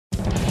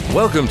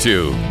Welcome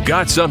to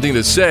Got Something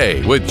to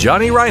Say with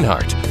Johnny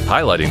Reinhardt,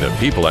 highlighting the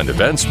people and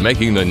events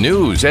making the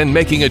news and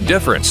making a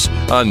difference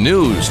on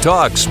News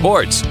Talk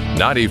Sports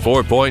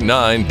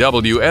 94.9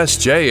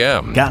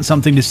 WSJM. Got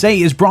Something to Say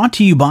is brought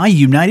to you by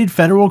United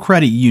Federal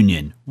Credit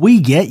Union. We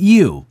get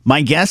you.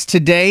 My guest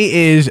today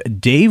is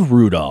Dave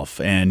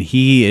Rudolf, and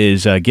he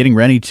is getting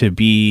ready to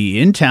be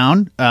in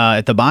town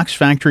at the Box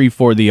Factory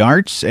for the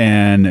Arts,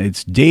 and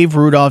it's Dave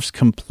Rudolph's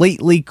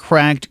Completely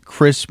Cracked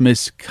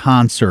Christmas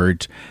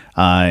Concert,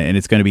 and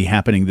it's going to be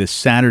happening this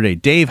Saturday.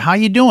 Dave, how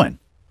you doing?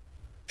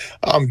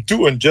 I'm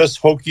doing just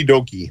hokey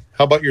dokey.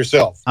 How about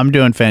yourself? I'm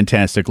doing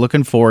fantastic.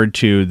 Looking forward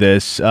to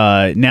this.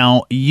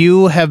 Now,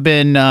 you have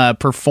been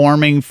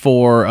performing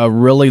for a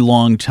really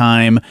long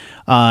time.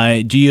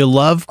 Do you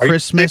love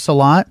Christmas a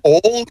lot?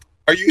 Old?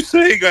 Are you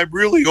saying I'm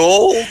really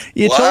old?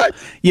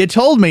 You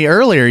told me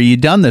earlier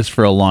you'd done this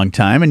for a long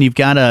time, and you've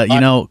got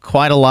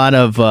quite a lot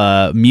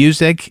of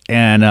music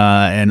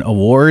and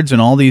awards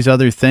and all these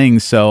other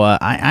things. So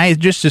I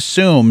just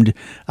assumed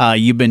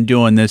you've been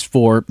doing this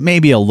for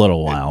maybe a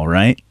little while,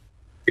 right?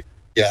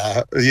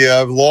 Yeah,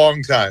 a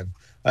long time.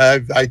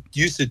 I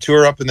used to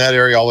tour up in that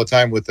area all the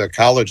time with the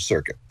college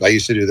circuit. I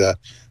used to do the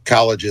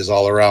colleges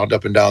all around,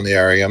 up and down the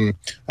area.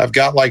 I've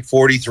got like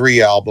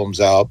 43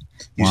 albums out.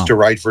 Used to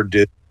write for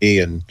Disney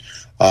and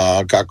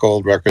got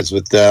gold records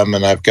with them.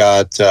 And I've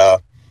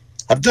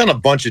done a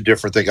bunch of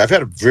different things. I've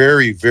had a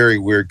very, very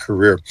weird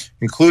career,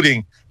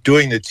 including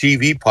doing the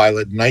TV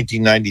pilot in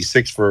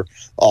 1996 for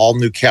All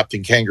New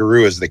Captain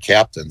Kangaroo as the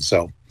captain.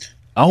 So,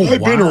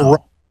 I've been around.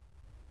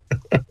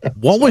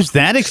 What was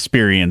that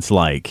experience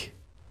like?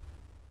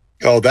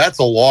 Oh, that's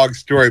a long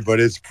story,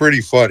 but it's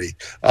pretty funny.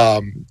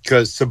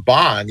 Because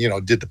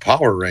Saban, did the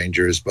Power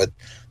Rangers, but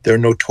they're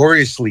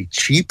notoriously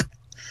cheap.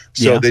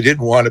 So they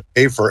didn't want to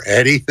pay for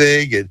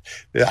anything. And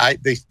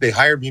they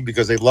hired me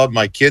because they loved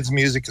my kids'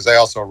 music, because I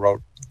also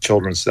wrote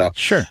children's stuff.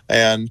 Sure.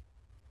 And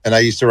I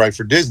used to write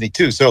for Disney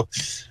too. So,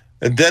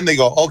 and then they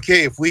go,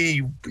 okay,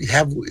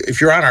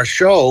 if you're on our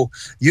show,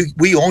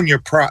 we own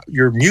your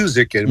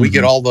music and we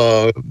get all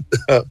the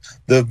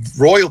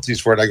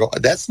royalties for it. I go,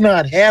 that's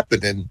not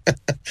happening.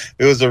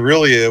 It was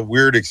really a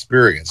weird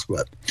experience,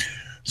 but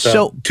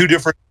so two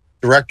different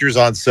directors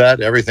on set,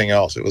 everything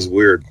else. It was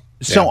weird.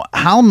 So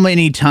how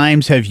many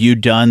times have you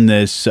done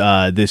this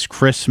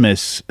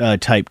Christmas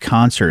type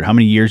concert? How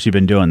many years have you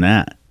been doing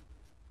that?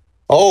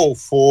 Oh,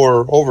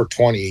 for over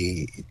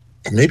 20,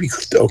 maybe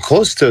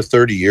close to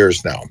 30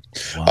 years now.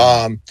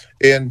 Wow.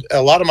 And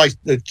a lot of I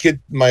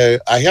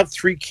have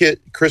 3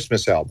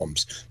 Christmas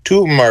albums. 2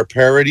 of them are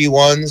parody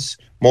ones,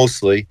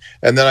 mostly.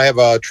 And then I have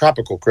a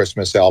tropical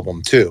Christmas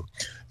album too.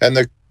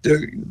 And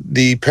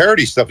the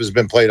parody stuff has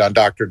been played on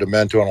Dr.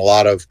 Demento and a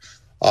lot of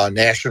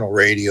national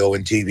radio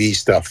and TV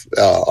stuff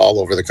all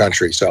over the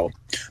country. So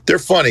they're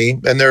funny,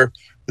 and they're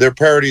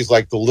parodies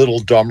like The Little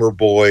Dumber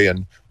Boy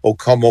and Oh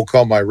Come,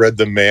 I Read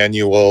the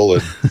Manual,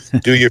 and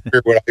Do You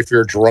Fear What I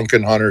Fear,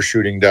 Drunken Hunter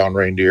Shooting Down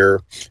Reindeer,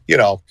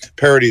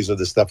 parodies of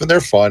this stuff. And they're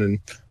fun, and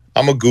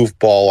I'm a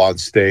goofball on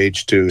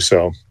stage too,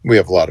 so we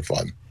have a lot of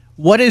fun.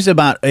 What is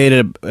about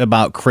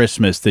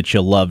Christmas that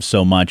you love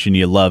so much, and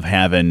you love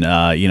having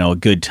a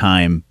good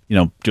time,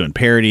 doing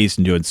parodies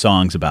and doing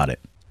songs about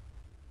it?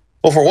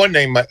 Well, for one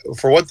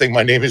thing,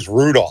 my name is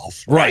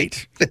Rudolph.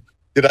 Right.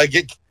 Did I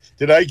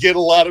get a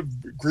lot of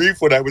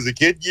grief when I was a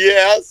kid?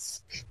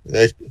 Yes.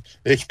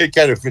 It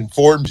kind of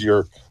informs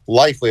your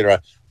life later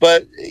on.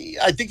 But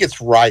I think it's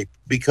ripe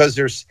because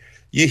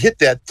you hit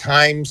that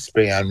time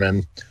span,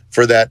 man,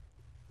 for that.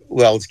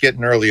 Well, it's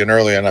getting early and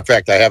early. And in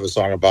fact, I have a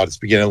song about it's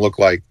beginning to look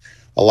like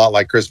a lot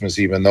like Christmas,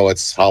 even though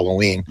it's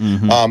Halloween.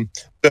 Mm-hmm.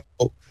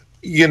 So,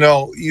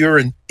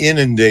 you're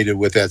inundated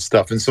with that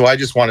stuff. And so I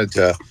just wanted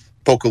to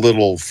poke a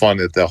little fun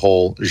at the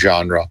whole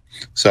genre.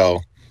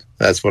 So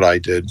that's what I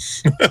did.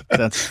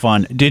 That's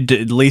fun. Did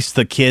at least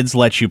the kids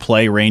let you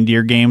play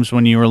reindeer games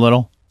when you were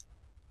little?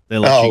 They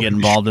let you get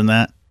involved in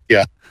that?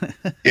 Yeah.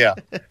 Yeah.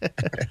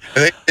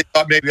 They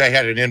thought maybe I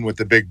had it in with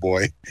the big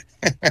boy.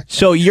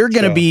 So you're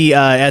going to be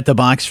at the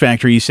Box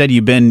Factory. You said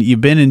you've been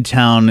in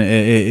town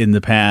in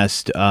the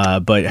past,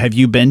 but have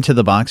you been to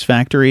the Box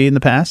Factory in the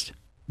past?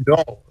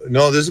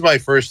 No, this is my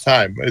first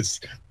time.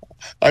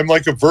 I'm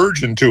like a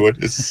virgin to it.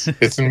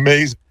 It's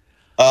amazing.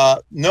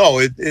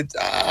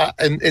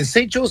 In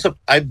St. Joseph,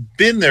 I've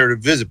been there to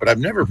visit, but I've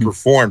never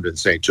performed in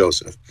St.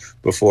 Joseph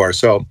before.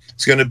 So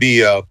it's going to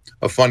be a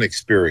fun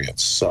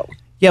experience. So.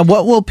 Yeah,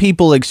 what will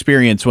people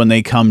experience when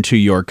they come to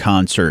your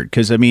concert?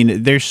 Because,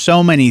 there's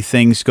so many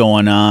things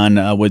going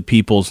on with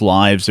people's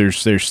lives.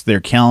 Their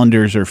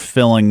calendars are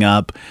filling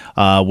up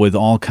with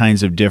all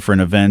kinds of different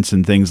events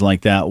and things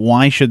like that.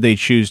 Why should they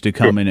choose to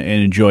come and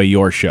enjoy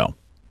your show?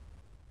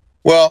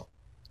 Well,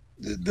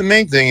 the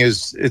main thing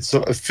is it's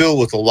filled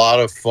with a lot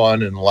of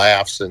fun and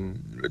laughs,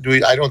 and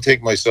I don't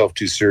take myself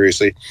too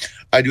seriously.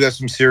 I do have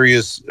some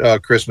serious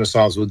Christmas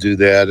songs. We'll do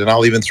that, and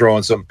I'll even throw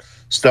in some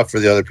stuff for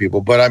the other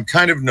people. But I'm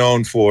kind of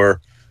known for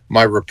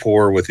my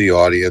rapport with the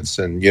audience,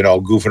 and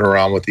goofing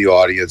around with the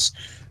audience.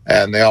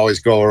 And they always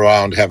go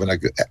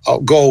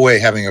away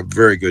having a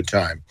very good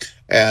time.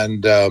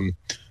 And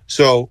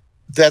So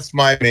that's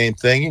my main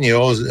thing,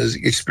 is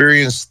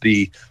experience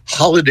the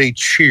holiday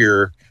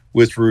cheer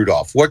with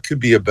Rudolph. What could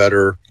be a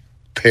better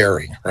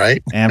pairing,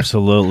 right?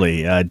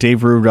 Absolutely.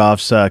 Dave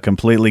Rudolph's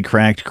Completely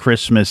Cracked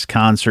Christmas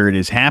concert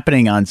is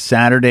happening on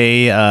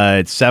Saturday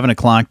at 7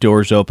 o'clock.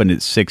 Doors open at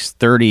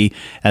 6:30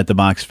 at the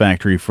Box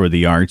Factory for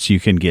the Arts. You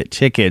can get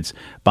tickets,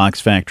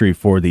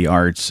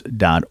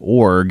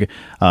 boxfactoryforthearts.org,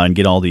 and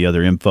get all the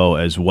other info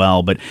as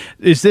well. But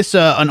is this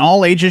an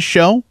all-ages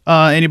show?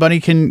 Anybody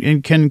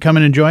can come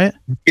and enjoy it?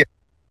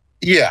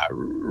 Yeah,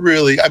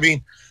 really. I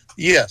mean,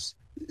 yes.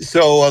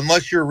 So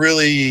unless you're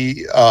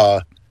really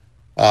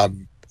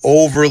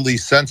overly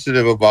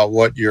sensitive about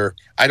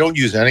I don't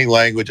use any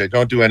language. I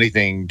don't do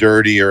anything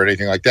dirty or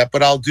anything like that,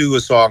 but I'll do a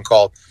song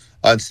called,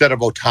 instead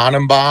of O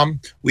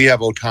Tannenbaum, we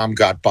have O Tom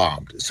Got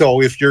Bombed.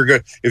 So if you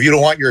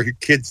don't want your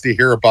kids to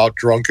hear about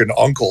drunken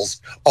uncles,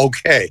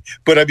 okay.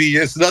 But I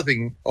mean, it's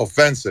nothing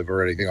offensive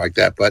or anything like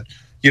that. But,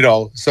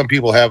 some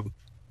people have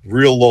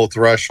real low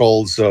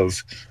thresholds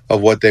of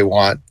what they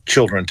want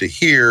children to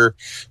hear.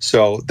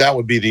 So that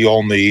would be the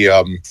only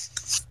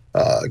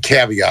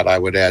caveat I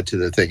would add to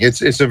the thing.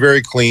 It's a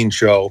very clean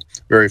show,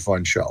 very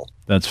fun show.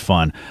 That's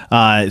fun.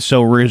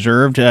 So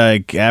reserved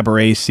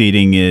cabaret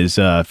seating is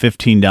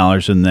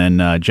 $15, and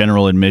then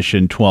general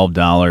admission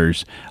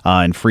 $12,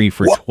 and free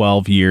for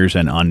 12 years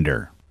and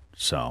under.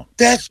 So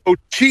that's so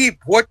cheap.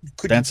 What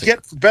could you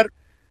get for better,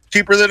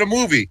 cheaper than a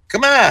movie?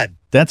 Come on.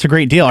 That's a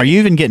great deal. Are you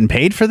even getting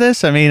paid for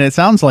this? I mean, it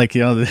sounds like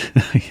no.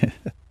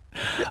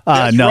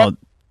 Right.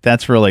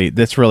 That's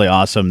really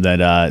awesome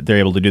that they're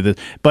able to do this.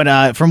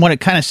 But from what it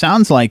kind of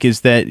sounds like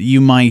is that you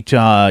might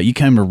you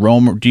kind of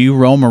roam. Do you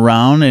roam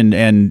around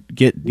and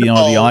get the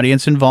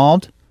audience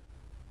involved?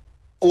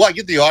 Well, I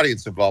get the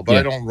audience involved, but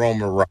I don't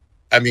roam around.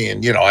 I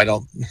mean, I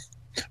don't.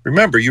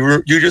 Remember,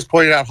 you just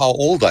pointed out how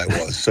old I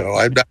was, so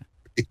I'm not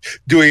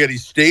doing any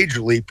stage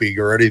leaping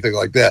or anything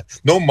like that.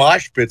 No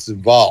mosh pits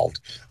involved.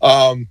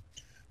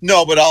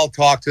 No, but I'll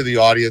talk to the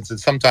audience, and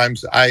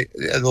sometimes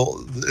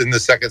in the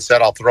second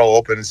set, I'll throw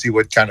open and see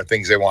what kind of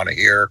things they want to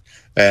hear.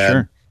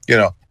 And,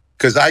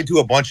 because I do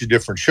a bunch of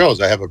different shows.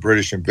 I have a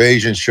British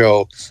Invasion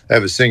show. I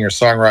have a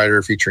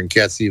singer-songwriter featuring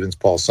Cat Stevens,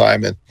 Paul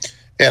Simon.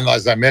 And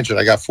as I mentioned,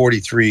 I got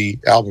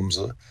 43 albums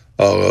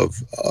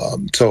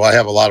so I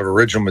have a lot of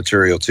original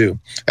material, too.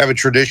 I have a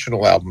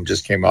traditional album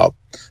just came out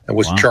and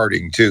was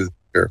charting, too.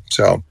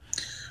 So,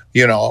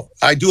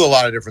 I do a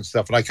lot of different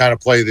stuff, and I kind of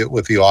play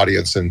with the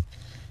audience, and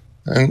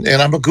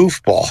I'm a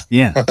goofball.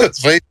 Yeah.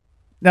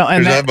 No,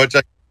 and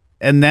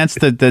that's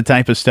the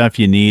type of stuff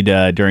you need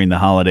during the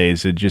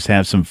holidays. To just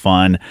have some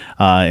fun,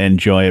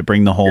 enjoy it,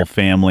 bring the whole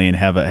family, and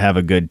have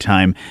a good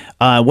time.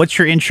 What's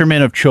your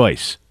instrument of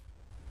choice?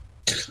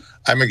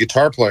 I'm a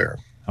guitar player.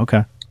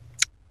 Okay.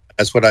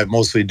 That's what I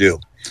mostly do.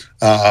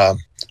 I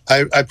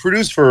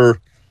produce for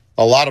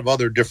a lot of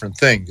other different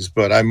things,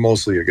 but I'm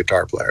mostly a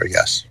guitar player,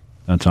 yes.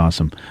 That's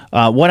awesome.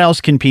 What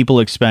else can people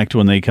expect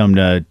when they come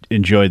to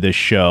enjoy this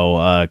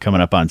show coming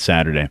up on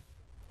Saturday?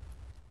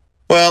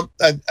 Well,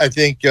 I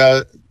think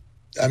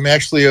I'm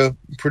actually a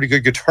pretty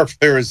good guitar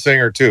player and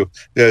singer, too.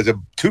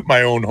 To toot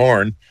my own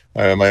horn.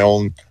 So,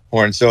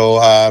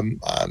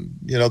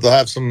 they'll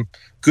have some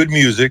good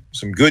music,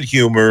 some good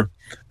humor,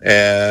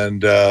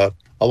 and a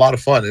lot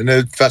of fun in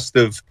a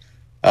festive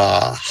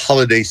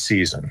holiday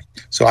season.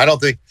 So I don't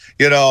think,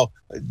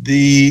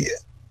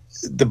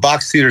 the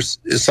Box Theater,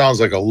 it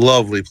sounds like a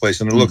lovely place,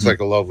 and it looks like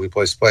a lovely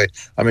place to play.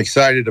 I'm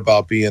excited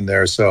about being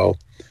there, so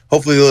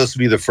hopefully this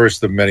will be the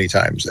first of many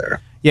times there.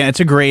 Yeah, it's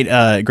a great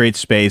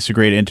space, a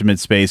great intimate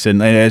space,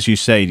 and as you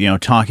say,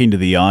 talking to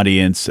the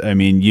audience, I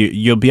mean,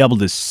 you'll be able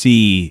to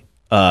see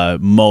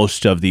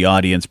most of the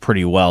audience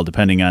pretty well,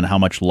 depending on how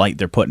much light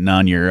they're putting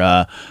on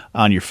your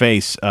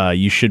face.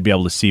 You should be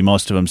able to see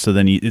most of them, so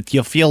then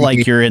you'll feel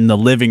like you're in the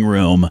living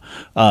room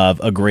of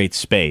a great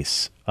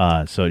space.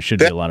 So it should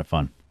be a lot of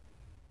fun.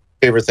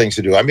 Favorite things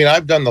to do. I mean,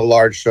 I've done the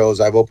large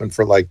shows. I've opened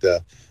for like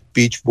the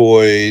Beach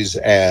Boys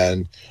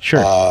and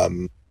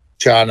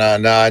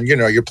Cha-Na-Na, and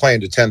you're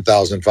playing to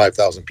 10,000,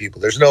 5,000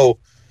 people.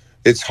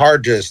 It's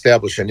hard to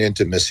establish an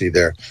intimacy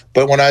there.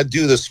 But when I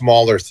do the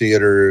smaller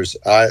theaters,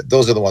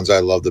 those are the ones I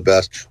love the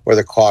best, or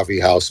the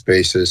coffee house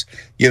spaces.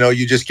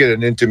 You just get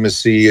an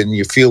intimacy, and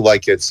you feel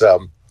like it's a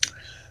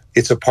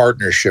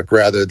partnership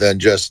rather than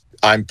just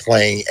I'm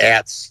playing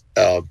at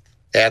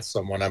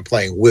someone, I'm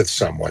playing with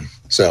someone.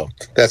 So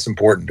that's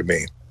important to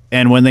me.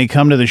 And when they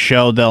come to the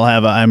show, they'll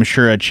have, I'm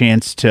sure, a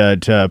chance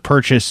to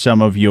purchase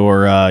some of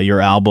your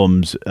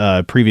albums,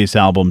 previous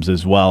albums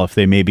as well, if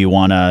they maybe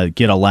want to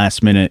get a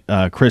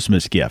last-minute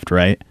Christmas gift,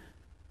 right?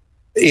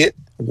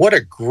 What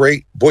a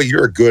great... Boy,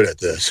 you're good at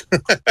this.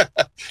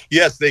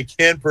 Yes, they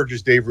can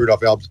purchase Dave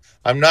Rudolph albums.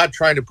 I'm not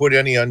trying to put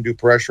any undue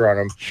pressure on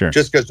them. Sure.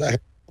 Just because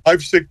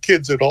I've sick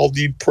kids that all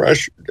need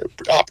pressure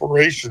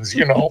operations,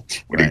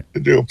 what do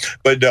you do?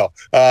 But no,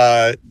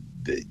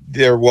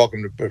 they're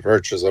welcome to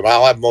purchase them.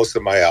 I'll have most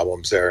of my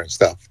albums there and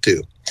stuff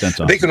too. That's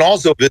awesome. They can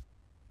also,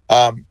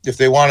 if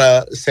they want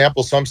to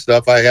sample some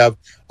stuff, I have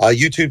a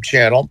YouTube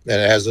channel, and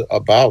it has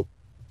about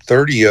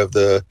 30 of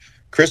the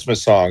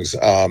Christmas songs,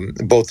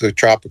 both the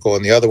tropical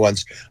and the other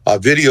ones,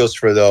 videos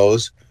for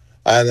those.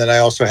 And then I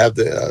also have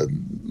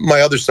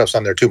my other stuff's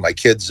on there too. My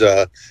kids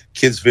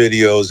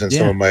videos and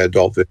some of my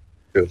adult videos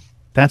too.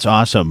 That's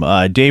awesome.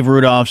 Dave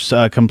Rudolph's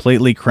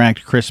Completely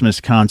Cracked Christmas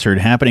concert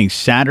happening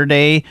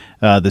Saturday,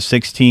 the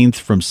 16th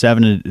from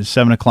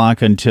 7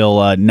 o'clock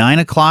until 9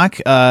 o'clock.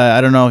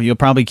 I don't know. You'll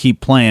probably keep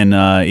playing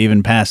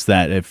even past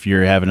that if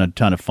you're having a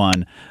ton of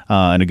fun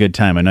and a good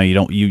time. I know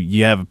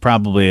you have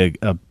probably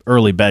a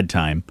early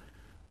bedtime.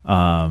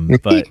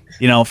 But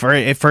for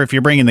if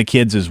you're bringing the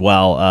kids as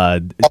well,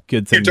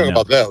 good thing. You're talking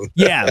about them.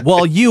 Yeah.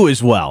 Well, you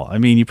as well. I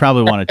mean, you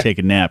probably want to take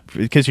a nap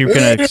because you're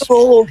going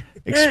to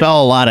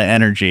expel a lot of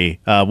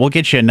energy. We'll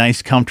get you a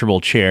nice,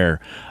 comfortable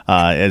chair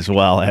as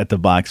well at the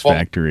Box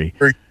Factory.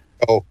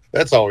 Oh,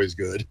 that's always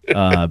good.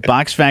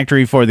 Box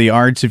Factory for the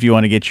Arts if you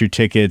want to get your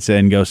tickets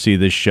and go see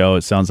this show.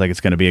 It sounds like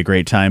it's going to be a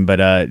great time.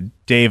 But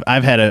Dave,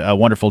 I've had a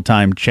wonderful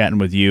time chatting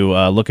with you.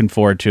 Looking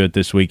forward to it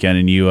this weekend,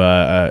 and you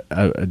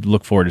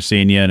look forward to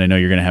seeing you, and I know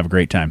you're going to have a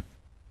great time.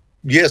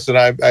 Yes, and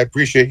I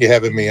appreciate you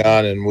having me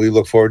on, and we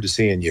look forward to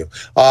seeing you.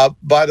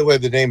 By the way,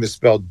 the name is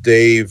spelled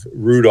Dave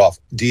Rudolf,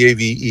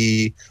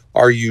 DaveRudolf.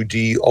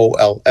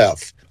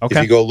 Okay.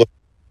 If you go look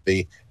at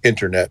the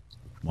internet.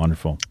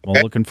 Wonderful.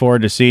 Well, looking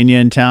forward to seeing you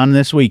in town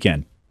this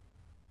weekend.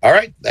 All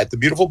right, at the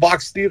beautiful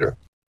Box Theater.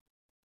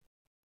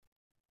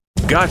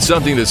 Got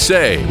something to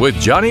say with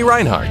Johnny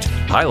Reinhardt,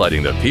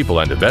 highlighting the people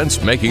and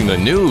events making the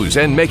news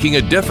and making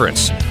a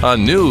difference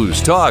on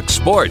News Talk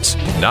Sports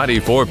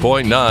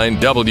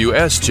 94.9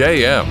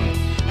 WSJM.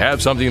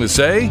 Have something to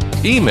say?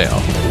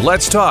 Email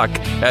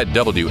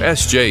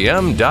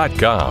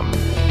letstalk@WSJM.com.